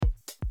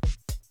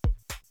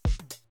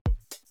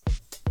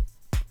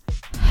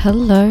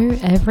Hello,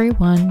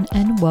 everyone,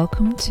 and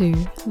welcome to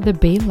the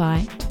Be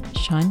Light,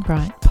 Shine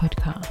Bright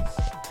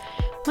podcast.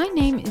 My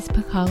name is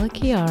Pakala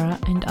Kiara,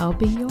 and I'll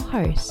be your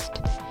host.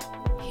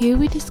 Here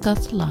we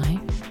discuss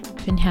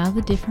life and how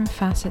the different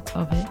facets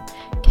of it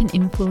can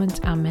influence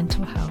our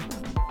mental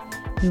health.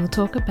 We will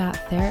talk about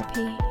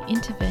therapy,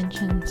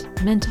 interventions,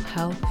 mental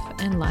health,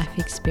 and life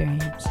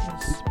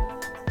experiences.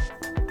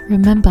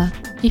 Remember,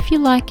 if you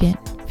like it,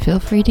 feel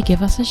free to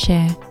give us a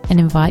share and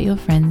invite your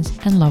friends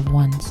and loved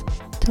ones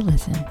to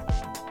listen.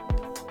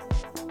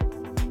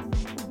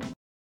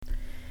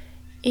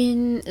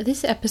 In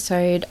this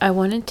episode, I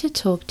wanted to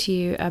talk to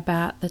you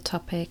about the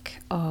topic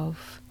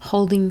of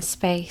holding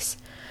space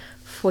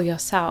for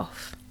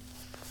yourself.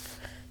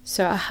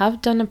 So I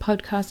have done a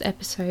podcast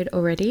episode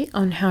already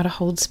on how to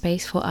hold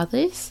space for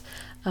others.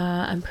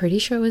 I'm pretty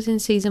sure it was in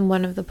season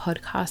 1 of the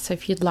podcast. So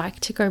if you'd like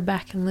to go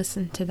back and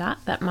listen to that,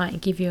 that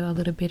might give you a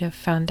little bit of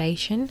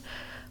foundation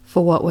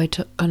for what we're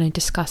going to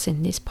discuss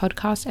in this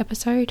podcast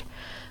episode.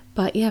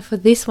 But yeah, for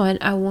this one,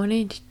 I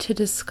wanted to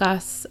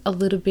discuss a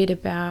little bit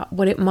about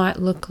what it might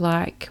look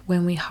like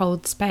when we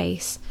hold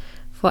space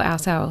for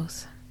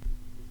ourselves.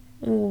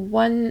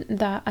 One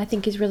that I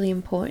think is really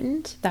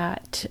important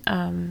that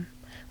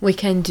we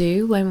can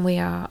do when we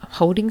are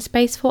holding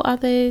space for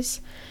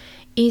others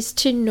is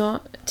to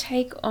not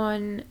take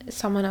on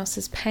someone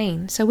else's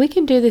pain. So we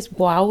can do this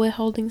while we're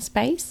holding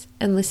space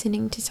and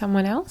listening to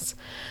someone else,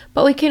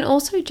 but we can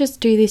also just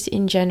do this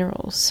in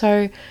general.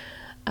 So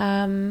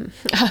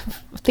I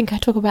think I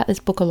talk about this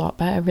book a lot,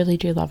 but I really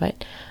do love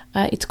it.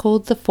 It's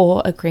called The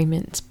 4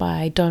 Agreements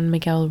by Don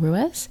Miguel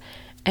Ruiz.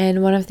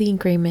 And one of the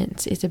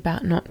agreements is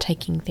about not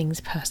taking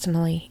things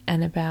personally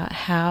and about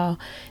how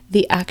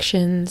the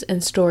actions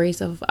and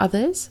stories of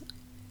others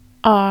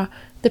are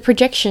the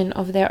projection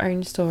of their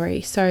own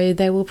story. So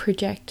they will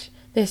project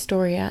their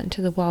story out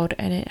into the world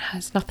and it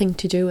has nothing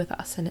to do with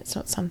us and it's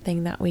not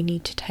something that we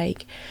need to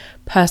take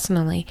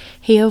personally.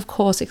 He of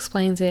course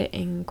explains it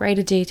in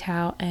greater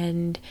detail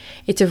and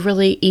it's a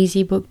really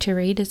easy book to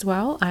read as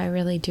well. I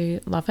really do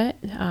love it.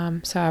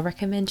 So I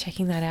recommend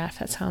checking that out if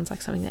that sounds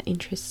like something that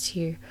interests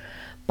you.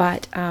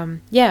 But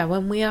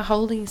when we are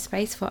holding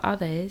space for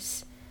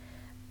others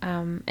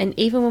and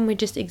even when we're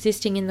just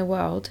existing in the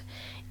world,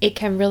 it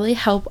can really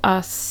help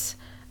us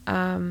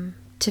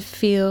to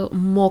feel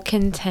more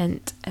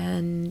content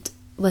and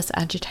less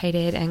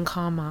agitated and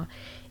calmer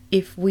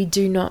if we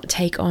do not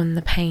take on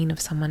the pain of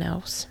someone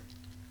else.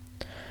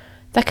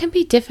 That can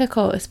be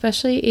difficult,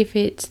 especially if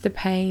it's the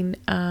pain,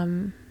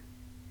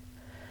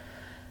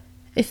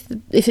 if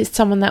it's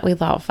someone that we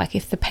love, like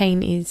if the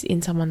pain is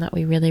in someone that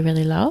we really,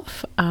 really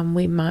love,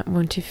 we might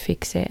want to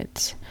fix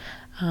it,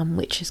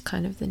 which is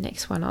kind of the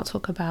next one I'll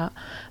talk about.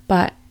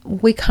 But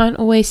we can't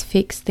always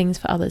fix things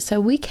for others. So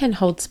we can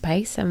hold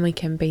space and we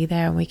can be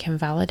there and we can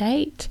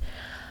validate.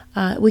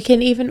 We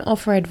can even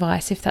offer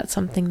advice if that's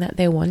something that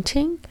they're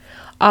wanting.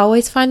 I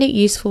always find it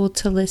useful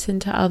to listen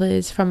to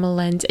others from a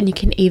lens, and you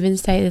can even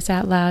say this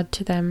out loud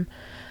to them.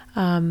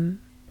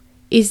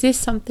 Is this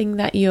something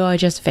that you're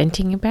just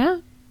venting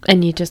about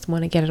and you just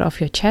want to get it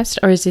off your chest,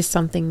 or is this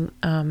something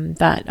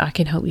that I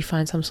can help you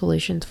find some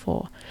solutions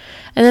for?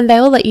 And then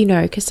they'll let you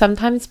know, because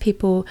sometimes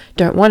people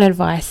don't want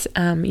advice.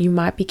 You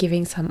might be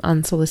giving some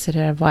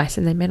unsolicited advice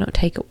and they may not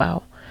take it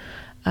well.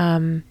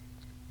 The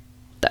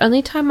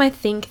only time I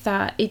think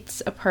that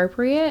it's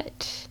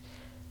appropriate,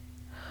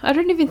 I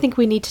don't even think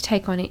we need to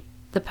take on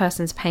the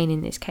person's pain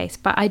in this case,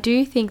 but I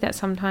do think that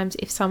sometimes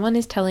if someone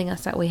is telling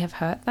us that we have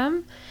hurt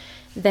them,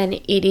 then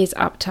it is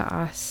up to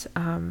us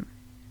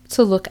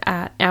to look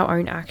at our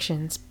own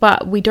actions,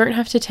 but we don't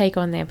have to take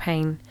on their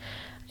pain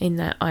in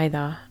that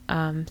either.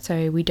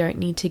 So we don't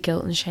need to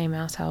guilt and shame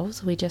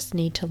ourselves. We just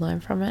need to learn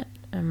from it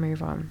and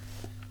move on.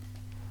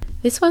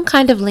 This one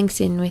kind of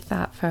links in with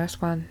that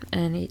first one,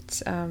 and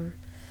it's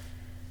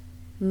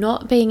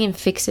not being in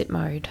fix-it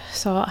mode.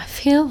 So I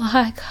feel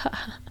like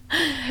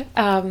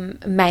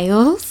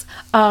males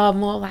are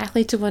more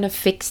likely to want to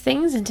fix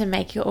things and to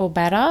make it all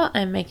better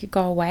and make it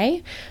go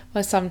away,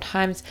 where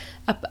sometimes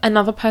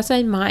another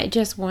person might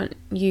just want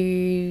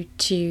you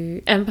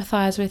to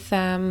empathize with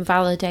them,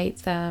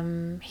 validate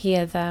them,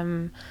 hear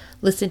them,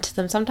 listen to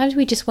them. Sometimes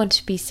we just want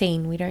to be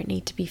seen. We don't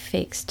need to be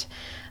fixed.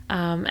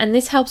 And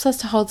this helps us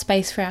to hold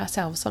space for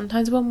ourselves.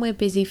 Sometimes when we're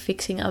busy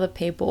fixing other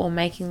people or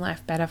making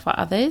life better for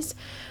others,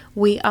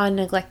 we are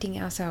neglecting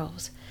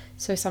ourselves.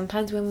 So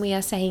sometimes when we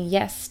are saying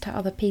yes to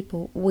other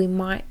people, we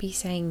might be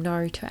saying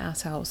no to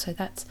ourselves. So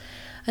that's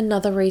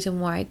another reason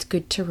why it's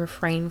good to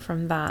refrain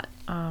from that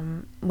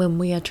when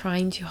we are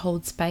trying to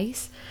hold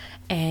space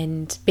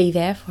and be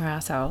there for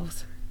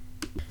ourselves.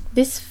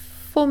 This,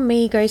 for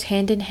me, goes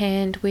hand in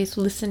hand with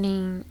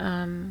listening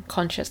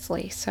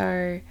consciously.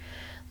 So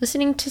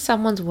listening to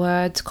someone's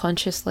words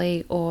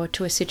consciously or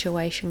to a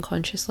situation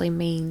consciously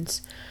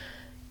means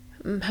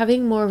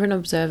having more of an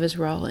observer's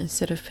role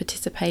instead of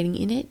participating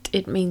in it.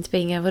 It means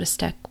being able to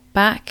step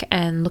back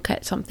and look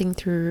at something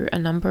through a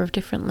number of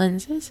different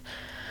lenses.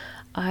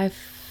 I've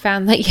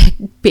found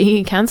that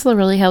being a counsellor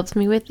really helps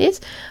me with this,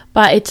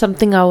 but it's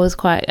something I was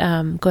quite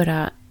good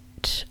at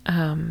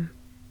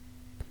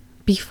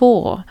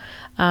before.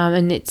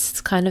 And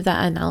it's kind of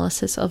that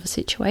analysis of a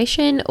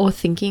situation or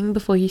thinking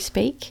before you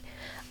speak.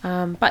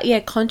 But yeah,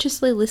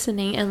 consciously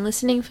listening and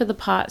listening for the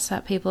parts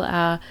that people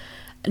are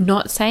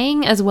not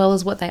saying as well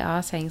as what they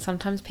are saying.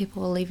 Sometimes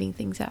people are leaving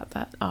things out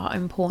that are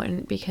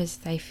important because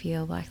they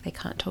feel like they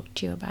can't talk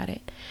to you about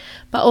it.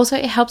 But also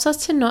it helps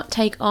us to not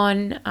take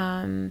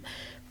on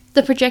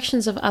the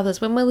projections of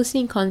others. When we're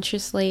listening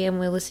consciously and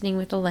we're listening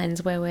with a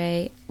lens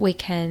where we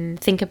can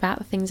think about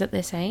the things that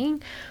they're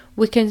saying,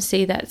 we can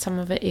see that some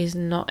of it is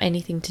not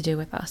anything to do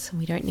with us and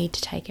we don't need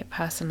to take it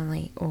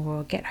personally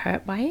or get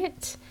hurt by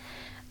it.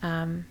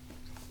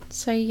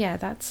 So yeah,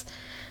 that's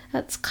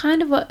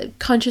kind of what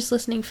conscious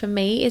listening for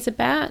me is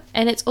about.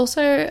 And it's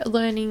also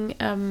learning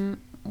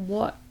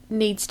what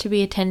needs to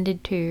be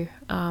attended to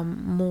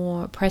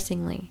more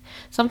pressingly.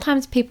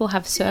 Sometimes people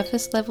have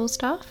surface level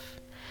stuff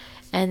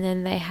and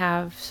then they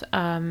have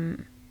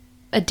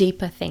a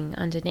deeper thing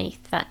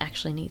underneath that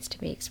actually needs to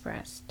be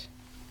expressed.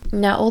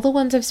 Now, all the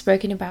ones I've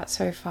spoken about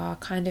so far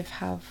kind of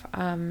have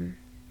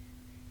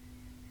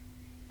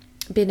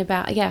been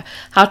about,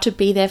 how to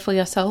be there for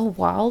yourself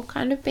while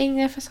kind of being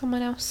there for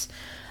someone else.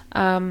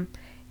 And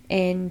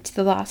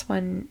the last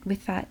one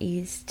with that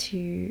is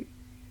to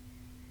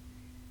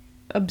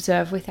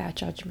observe without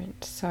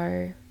judgment.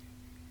 So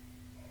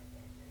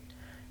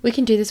we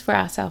can do this for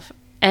ourselves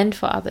and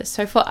for others.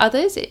 So for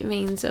others, it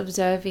means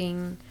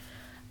observing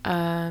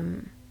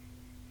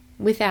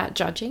without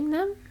judging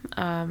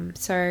them.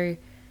 So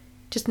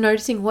just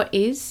noticing what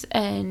is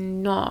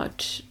and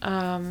not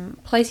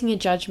placing a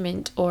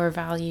judgment or a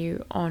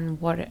value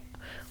on what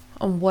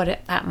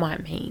that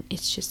might mean.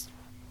 It's just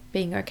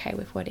being okay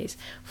with what is.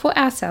 For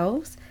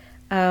ourselves,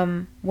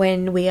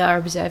 when we are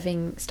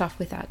observing stuff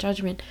without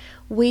judgment,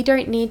 we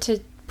don't need to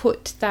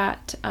put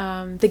that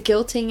the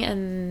guilting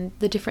and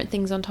the different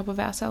things on top of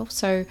ourselves.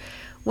 So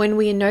when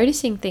we are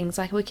noticing things,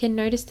 like we can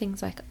notice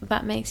things like,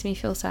 that makes me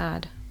feel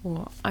sad,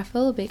 or I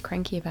feel a bit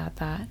cranky about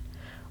that,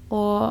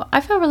 or I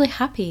feel really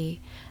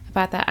happy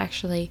about that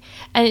actually.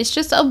 And it's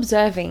just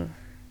observing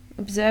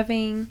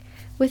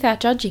without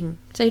judging.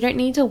 So you don't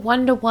need to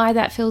wonder why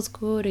that feels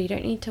good, or you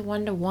don't need to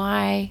wonder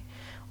why,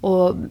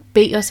 or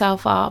beat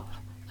yourself up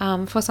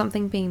for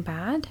something being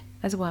bad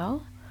as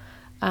well.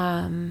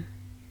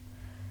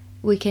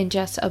 We can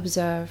just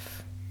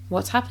observe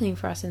what's happening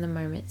for us in the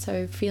moment.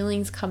 So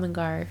feelings come and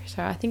go.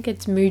 So I think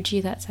it's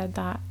Muji that said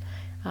that.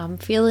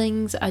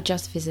 Feelings are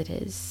just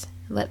visitors.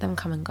 Let them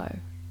come and go.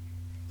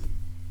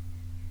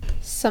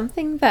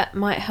 Something that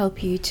might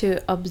help you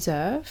to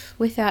observe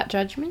without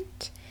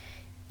judgment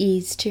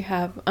is to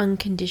have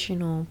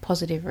unconditional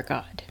positive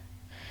regard.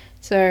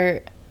 So,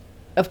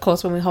 of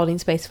course, when we're holding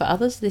space for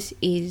others, this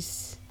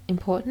is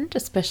important,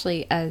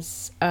 especially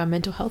as a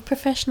mental health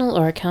professional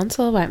or a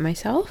counsellor like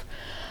myself.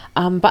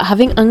 But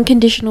having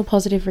unconditional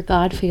positive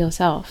regard for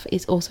yourself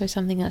is also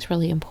something that's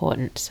really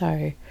important.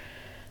 So,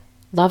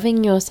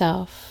 loving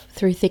yourself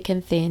through thick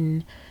and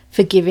thin,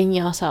 forgiving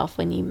yourself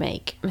when you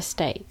make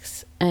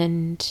mistakes,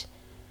 and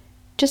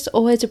just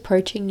always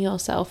approaching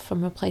yourself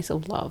from a place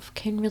of love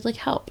can really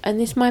help. And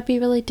this might be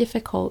really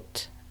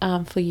difficult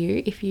for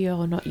you if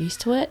you're not used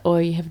to it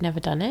or you have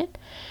never done it.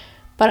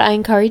 But I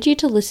encourage you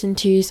to listen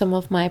to some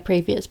of my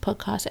previous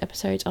podcast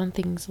episodes on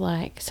things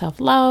like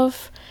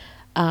self-love,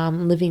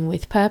 living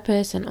with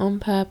purpose and on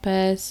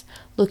purpose,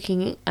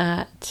 looking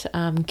at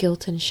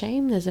guilt and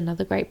shame. There's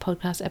another great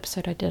podcast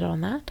episode I did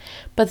on that.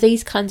 But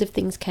these kinds of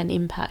things can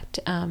impact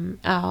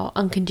our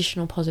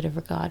unconditional positive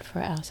regard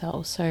for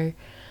ourselves. So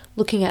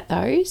looking at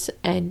those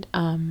and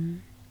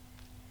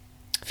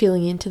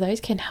feeling into those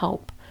can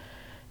help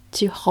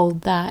to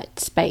hold that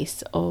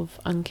space of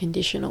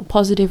unconditional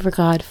positive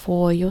regard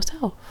for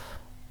yourself.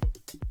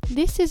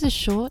 This is a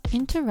short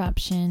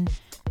interruption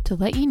to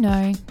let you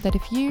know that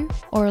if you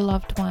or a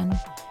loved one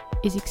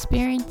is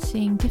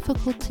experiencing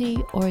difficulty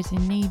or is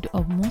in need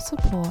of more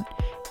support,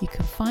 you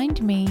can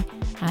find me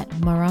at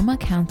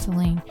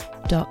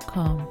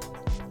maramacounselling.com.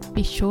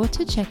 Be sure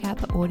to check out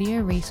the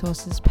audio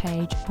resources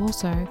page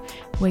also,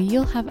 where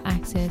you'll have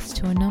access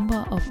to a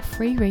number of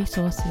free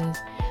resources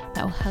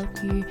that will help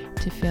you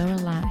to feel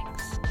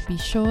relaxed. Be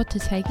sure to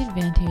take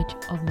advantage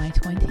of my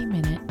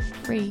 20-minute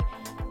free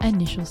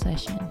initial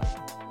session.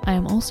 I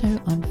am also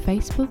on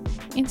Facebook,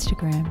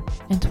 Instagram,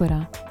 and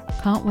Twitter.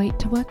 Can't wait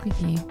to work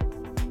with you.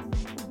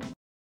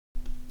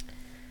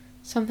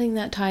 Something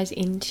that ties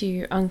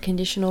into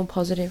unconditional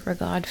positive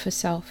regard for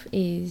self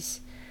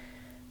is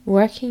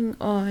working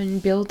on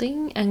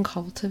building and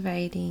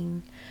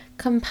cultivating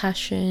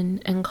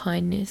compassion and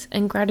kindness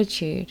and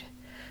gratitude.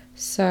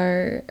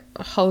 So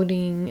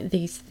holding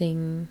these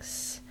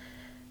things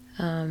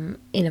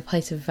in a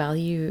place of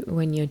value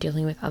when you're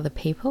dealing with other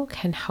people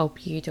can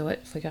help you do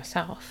it for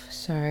yourself.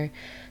 So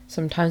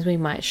sometimes we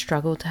might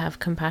struggle to have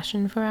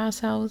compassion for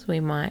ourselves.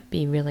 We might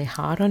be really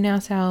hard on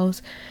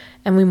ourselves,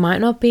 and we might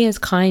not be as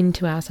kind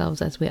to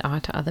ourselves as we are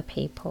to other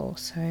people.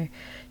 So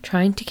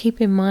trying to keep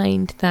in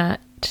mind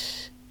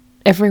that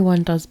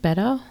everyone does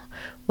better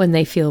when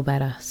they feel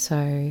better.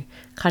 So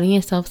cutting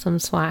yourself some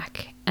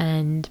slack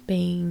and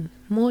being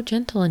more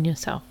gentle on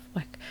yourself.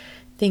 Like,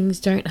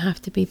 things don't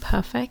have to be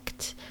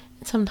perfect.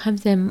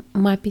 Sometimes there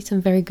might be some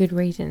very good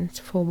reasons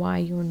for why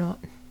you're not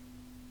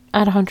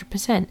at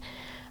 100%.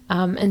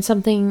 And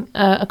something,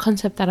 a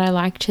concept that I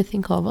like to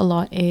think of a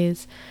lot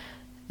is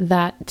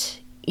that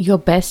your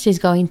best is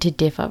going to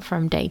differ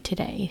from day to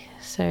day.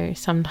 So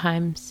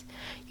sometimes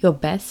your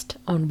best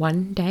on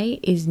one day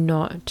is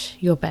not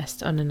your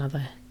best on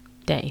another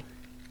day.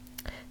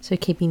 So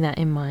keeping that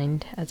in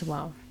mind as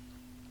well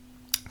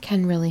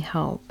can really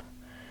help.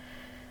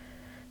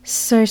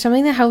 So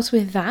something that helps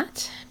with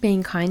that,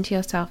 being kind to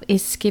yourself,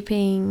 is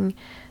skipping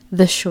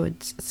the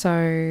shoulds.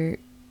 So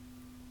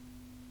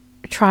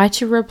try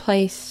to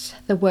replace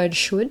the word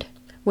should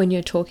when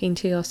you're talking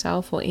to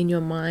yourself or in your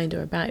mind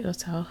or about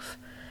yourself.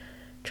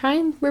 Try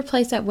and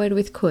replace that word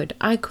with could.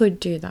 I could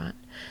do that.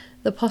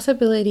 The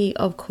possibility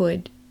of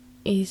could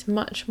is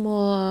much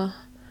more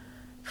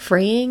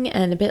freeing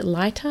and a bit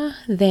lighter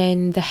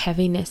than the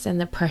heaviness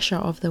and the pressure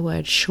of the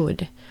word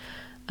should.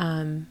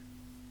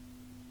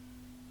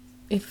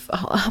 If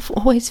I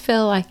always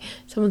feel like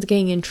someone's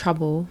getting in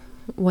trouble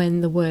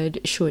when the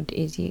word should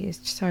is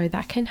used. So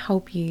that can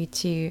help you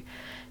to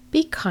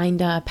be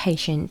kinder,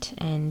 patient,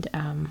 and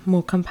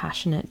more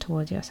compassionate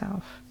towards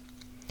yourself.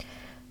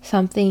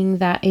 Something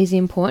that is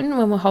important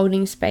when we're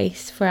holding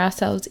space for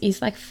ourselves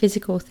is like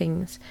physical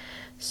things.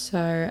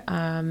 So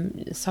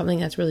something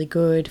that's really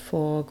good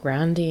for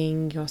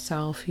grounding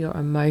yourself, your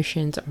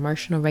emotions,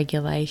 emotional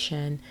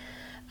regulation.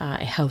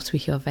 It helps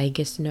with your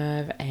vagus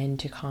nerve and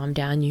to calm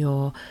down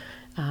your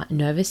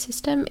nervous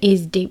system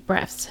is deep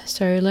breaths.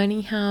 So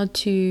learning how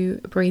to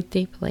breathe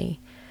deeply.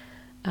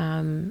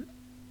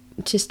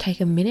 Just take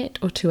a minute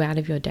or two out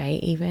of your day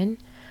even.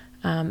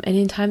 And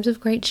in times of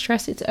great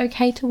stress, it's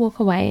okay to walk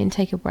away and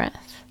take a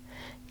breath.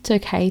 It's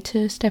okay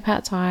to step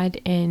outside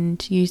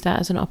and use that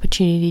as an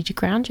opportunity to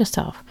ground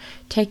yourself.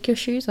 Take your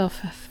shoes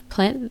off,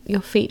 plant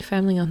your feet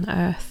firmly on the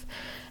earth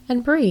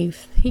and breathe.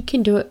 You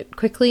can do it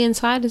quickly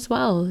inside as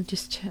well.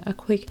 Just a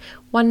quick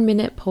 1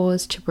 minute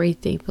pause to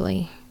breathe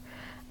deeply.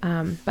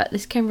 But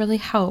this can really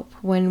help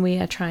when we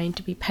are trying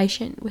to be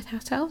patient with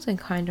ourselves and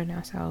kind on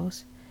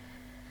ourselves.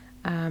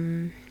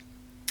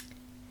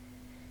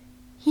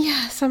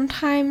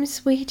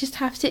 Sometimes we just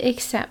have to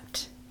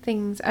accept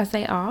things as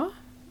they are,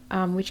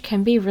 which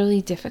can be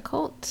really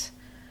difficult.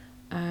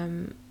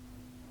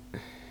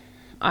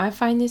 I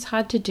find this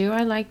hard to do.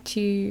 I like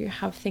to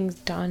have things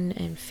done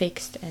and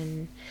fixed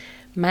and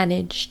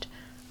managed.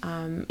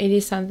 It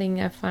is something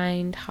I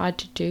find hard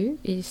to do,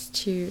 is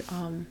to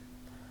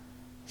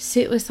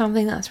sit with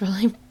something that's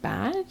really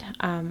bad.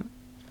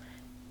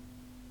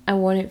 I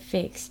want it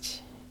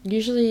fixed.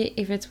 Usually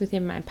if it's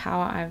within my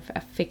power,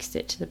 I've fixed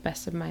it to the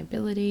best of my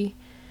ability.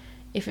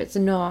 If it's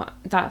not,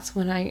 that's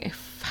when I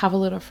have a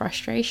little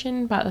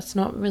frustration, but it's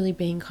not really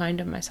being kind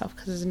to myself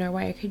because there's no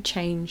way I could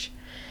change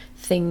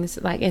things.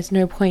 Like, there's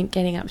no point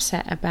getting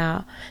upset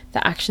about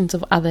the actions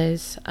of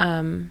others.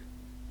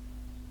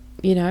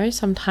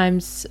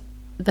 Sometimes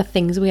the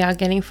things we are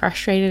getting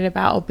frustrated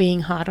about or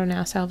being hard on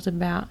ourselves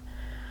about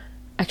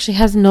actually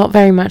has not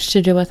very much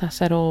to do with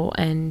us at all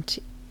and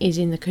is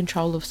in the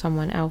control of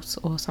someone else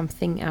or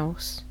something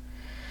else.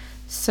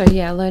 So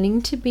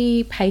learning to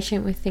be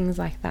patient with things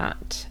like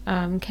that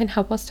can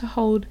help us to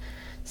hold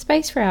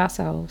space for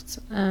ourselves.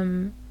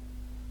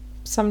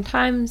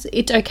 Sometimes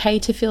it's okay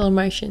to feel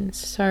emotions.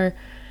 So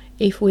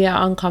if we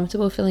are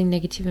uncomfortable feeling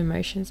negative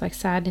emotions like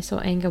sadness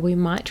or anger, we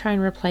might try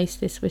and replace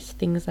this with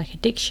things like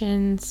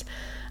addictions,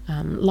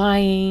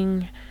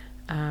 lying,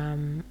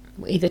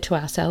 either to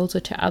ourselves or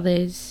to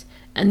others.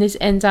 And this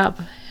ends up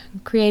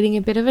creating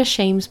a bit of a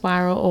shame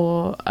spiral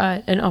or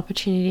an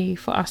opportunity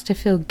for us to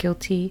feel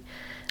guilty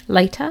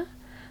later.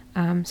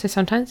 So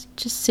sometimes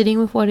just sitting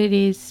with what it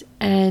is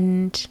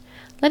and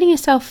letting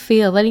yourself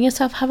feel, letting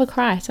yourself have a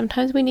cry.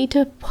 Sometimes we need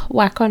to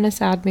whack on a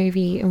sad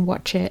movie and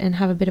watch it and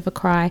have a bit of a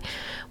cry.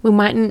 We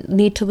might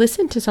need to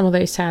listen to some of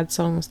those sad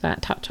songs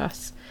that touch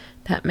us,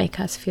 that make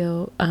us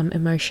feel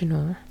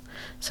emotional.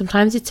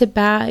 Sometimes it's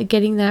about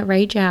getting that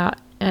rage out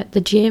at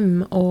the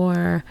gym,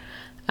 or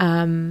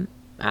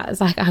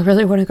I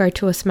really want to go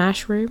to a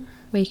smash room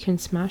where you can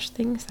smash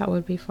things. That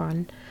would be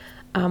fun.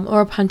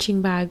 Or a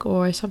punching bag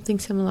or something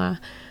similar.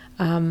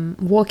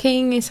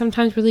 Walking is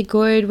sometimes really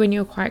good when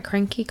you're quite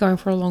cranky. Going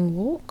for a long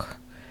walk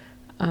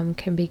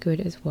can be good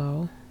as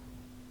well.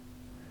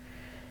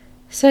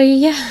 So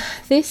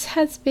this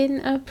has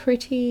been a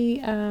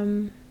pretty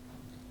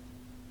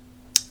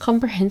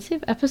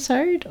comprehensive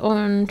episode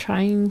on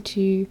trying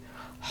to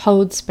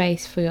hold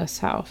space for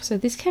yourself. So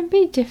this can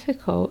be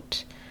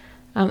difficult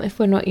if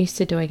we're not used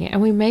to doing it,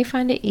 and we may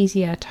find it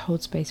easier to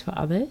hold space for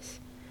others.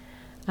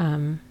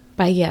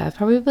 But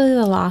probably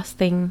the last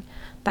thing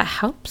that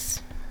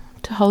helps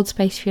to hold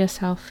space for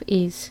yourself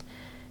is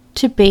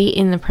to be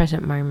in the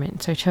present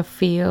moment. So to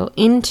feel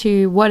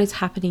into what is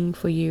happening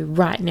for you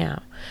right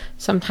now.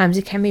 Sometimes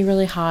it can be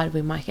really hard.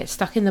 We might get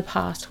stuck in the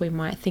past. We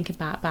might think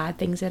about bad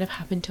things that have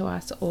happened to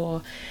us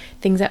or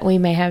things that we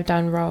may have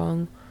done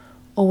wrong.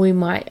 Or we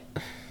might,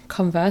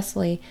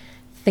 conversely,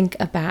 think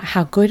about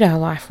how good our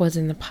life was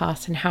in the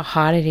past and how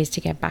hard it is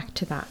to get back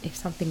to that if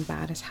something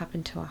bad has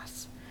happened to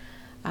us.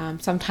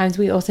 Sometimes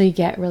we also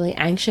get really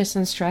anxious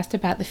and stressed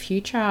about the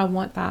future and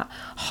what that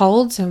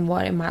holds and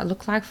what it might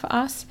look like for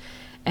us,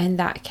 and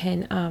that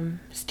can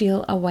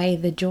steal away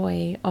the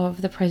joy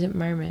of the present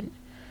moment.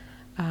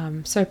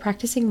 So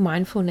practicing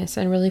mindfulness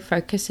and really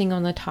focusing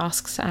on the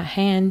tasks at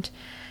hand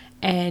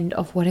and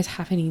of what is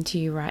happening to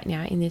you right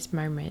now in this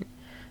moment.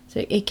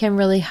 So it can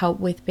really help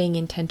with being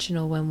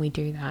intentional when we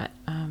do that.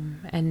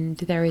 And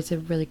there is a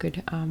really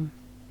good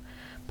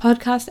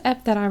podcast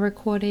app that I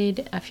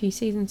recorded a few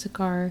seasons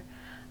ago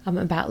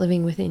about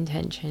living with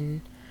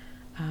intention,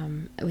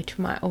 which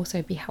might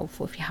also be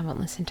helpful if you haven't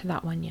listened to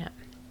that one yet.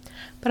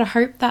 But I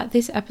hope that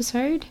this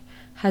episode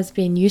has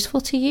been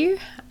useful to you,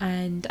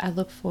 and I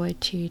look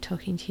forward to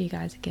talking to you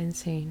guys again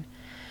soon.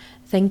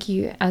 Thank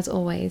you, as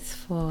always,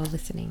 for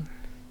listening.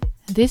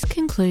 This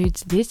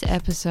concludes this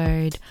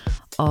episode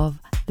of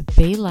the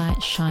Be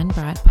Light, Shine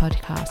Bright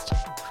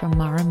podcast from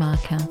Marama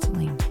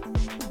Counselling.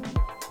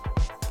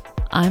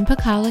 I'm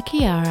Pakala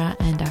Kiara,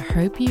 and I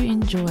hope you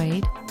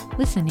enjoyed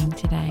listening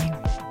today.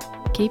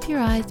 Keep your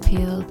eyes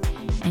peeled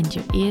and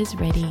your ears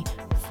ready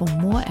for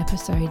more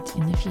episodes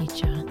in the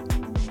future.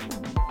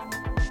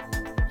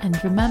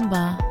 And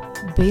remember,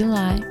 be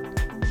light,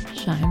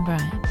 shine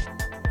bright.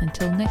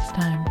 Until next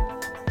time.